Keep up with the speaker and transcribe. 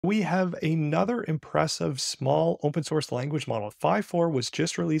We have another impressive small open source language model. PHI-4 was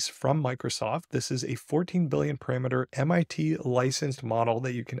just released from Microsoft. This is a 14 billion parameter MIT licensed model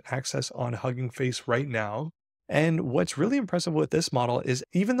that you can access on Hugging Face right now. And what's really impressive with this model is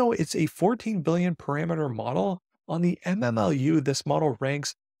even though it's a 14 billion parameter model, on the MMLU, this model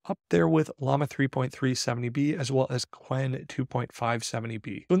ranks up there with Llama 3.370b as well as Qwen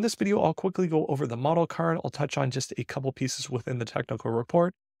 2.570b. So in this video, I'll quickly go over the model card. I'll touch on just a couple pieces within the technical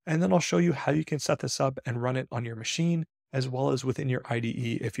report, and then I'll show you how you can set this up and run it on your machine, as well as within your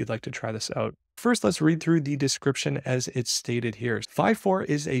IDE if you'd like to try this out. First, let's read through the description as it's stated here. PHI-4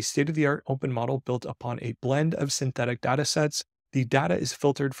 is a state-of-the-art open model built upon a blend of synthetic datasets. The data is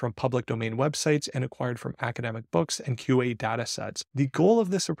filtered from public domain websites and acquired from academic books and QA datasets. The goal of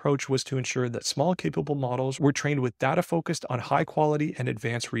this approach was to ensure that small, capable models were trained with data focused on high quality and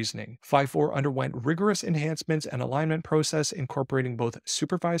advanced reasoning. PHI-4 underwent rigorous enhancements and alignment process, incorporating both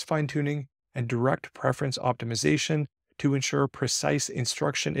supervised fine-tuning and direct preference optimization to ensure precise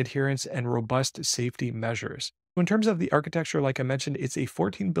instruction adherence and robust safety measures. In terms of the architecture, like I mentioned, it's a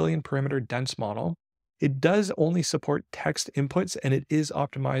 14 billion parameter dense model. It does only support text inputs, and it is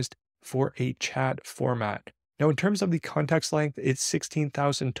optimized for a chat format. Now, in terms of the context length, it's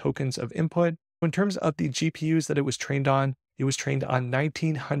 16,000 tokens of input. In terms of the GPUs that it was trained on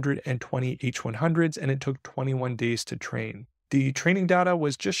 1,920 H100s, and it took 21 days to train. The training data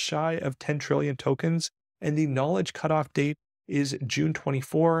was just shy of 10 trillion tokens, and the knowledge cutoff date is June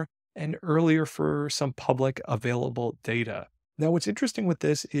 24, and earlier for some public available data. Now, what's interesting with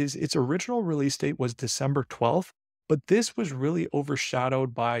this is its original release date was December 12th, but this was really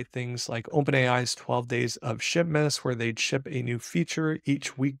overshadowed by things like OpenAI's 12 days of shipments, where they'd ship a new feature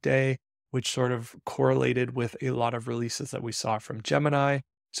each weekday, which sort of correlated with a lot of releases that we saw from Gemini.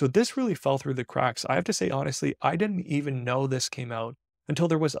 So this really fell through the cracks. I have to say, honestly, I didn't even know this came out until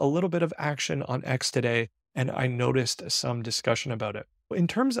there was a little bit of action on X today, and I noticed some discussion about it. In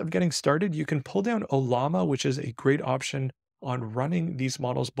terms of getting started, you can pull down Ollama, which is a great option on running these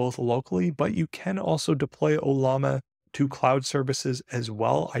models both locally, but you can also deploy Ollama to cloud services as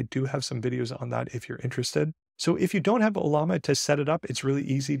well. I do have some videos on that if you're interested. So if you don't have Ollama to set it up, it's really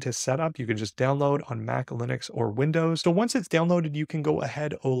easy to set up. You can just download on Mac, Linux, or Windows. So once it's downloaded, you can go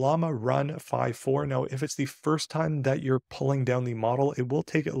ahead, Ollama run PHI-4. Now, if it's the first time that you're pulling down the model, it will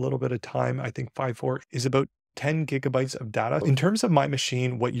take a little bit of time. I think PHI-4 is about 10 gigabytes of data. In terms of my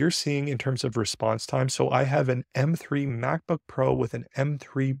machine, what you're seeing in terms of response time, so I have an M3 MacBook Pro with an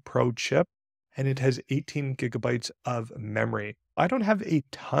M3 Pro chip, and it has 18 gigabytes of memory. I don't have a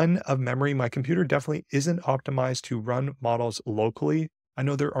ton of memory. My computer definitely isn't optimized to run models locally. I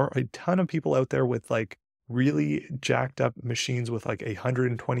know there are a ton of people out there with like really jacked up machines with like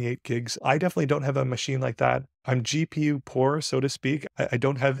 128 gigs. I definitely don't have a machine like that. I'm GPU poor, so to speak. I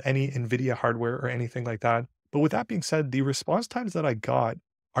don't have any NVIDIA hardware or anything like that. But with that being said, the response times that I got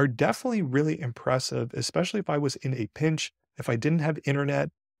are definitely really impressive, especially if I was in a pinch, if I didn't have internet,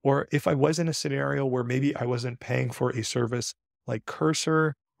 or if I was in a scenario where maybe I wasn't paying for a service like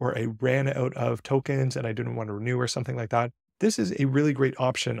Cursor, or I ran out of tokens and I didn't want to renew or something like that. This is a really great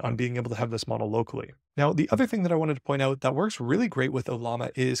option on being able to have this model locally. Now, the other thing that I wanted to point out that works really great with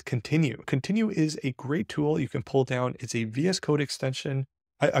Ollama is Continue. Continue is a great tool you can pull down. It's a VS Code extension.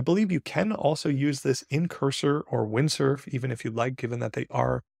 I believe you can also use this in Cursor or Windsurf, even if you like, given that they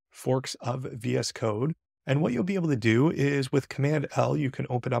are forks of VS Code. And what you'll be able to do is with Command L, you can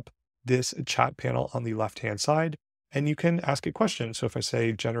open up this chat panel on the left-hand side, and you can ask a question. So if I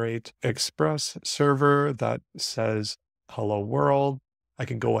say generate Express server that says hello world, I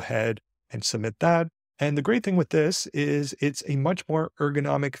can go ahead and submit that. And the great thing with this is it's a much more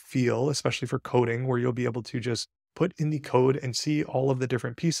ergonomic feel, especially for coding, where you'll be able to just put in the code and see all of the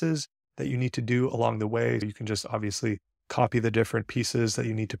different pieces that you need to do along the way. You can just obviously copy the different pieces that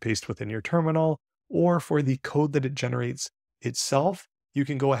you need to paste within your terminal, or for the code that it generates itself, you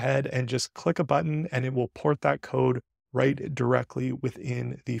can go ahead and just click a button and it will port that code right directly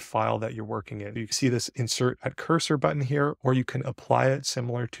within the file that you're working in. You can see this insert at cursor button here, or you can apply it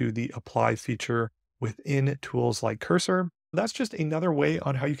similar to the apply feature within tools like Cursor. That's just another way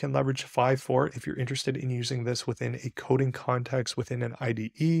on how you can leverage PHI-4 if you're interested in using this within a coding context within an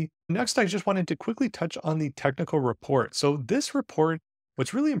IDE. Next, I just wanted to quickly touch on the technical report. So this report,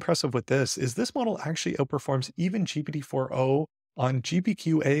 what's really impressive with this is this model actually outperforms even GPT-4o on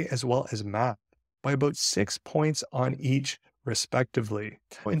GPQA as well as math by about 6 points on each respectively.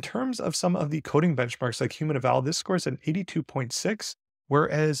 In terms of some of the coding benchmarks like human eval, this scores an 82.6,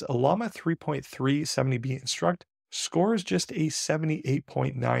 whereas Llama 3.370b instruct scores just a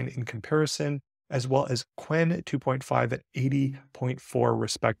 78.9 in comparison, as well as Qwen 2.5 at 80.4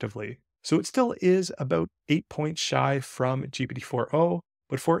 respectively. So it still is about 8 points shy from GPT-4o,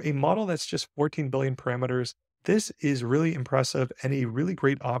 but for a model that's just 14 billion parameters, this is really impressive and a really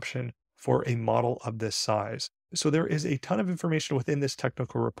great option for a model of this size. So there is a ton of information within this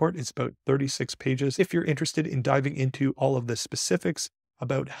technical report. It's about 36 pages. If you're interested in diving into all of the specifics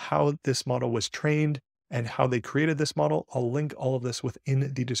about how this model was trained and how they created this model, I'll link all of this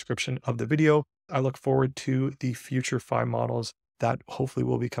within the description of the video. I look forward to the future PHI models that hopefully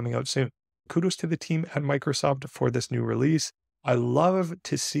will be coming out soon. Kudos to the team at Microsoft for this new release. I love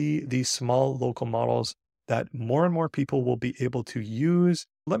to see these small local models that more and more people will be able to use.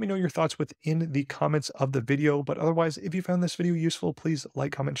 Let me know your thoughts within the comments of the video. But otherwise, if you found this video useful, please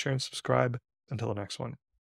like, comment, share, and subscribe. Until the next one.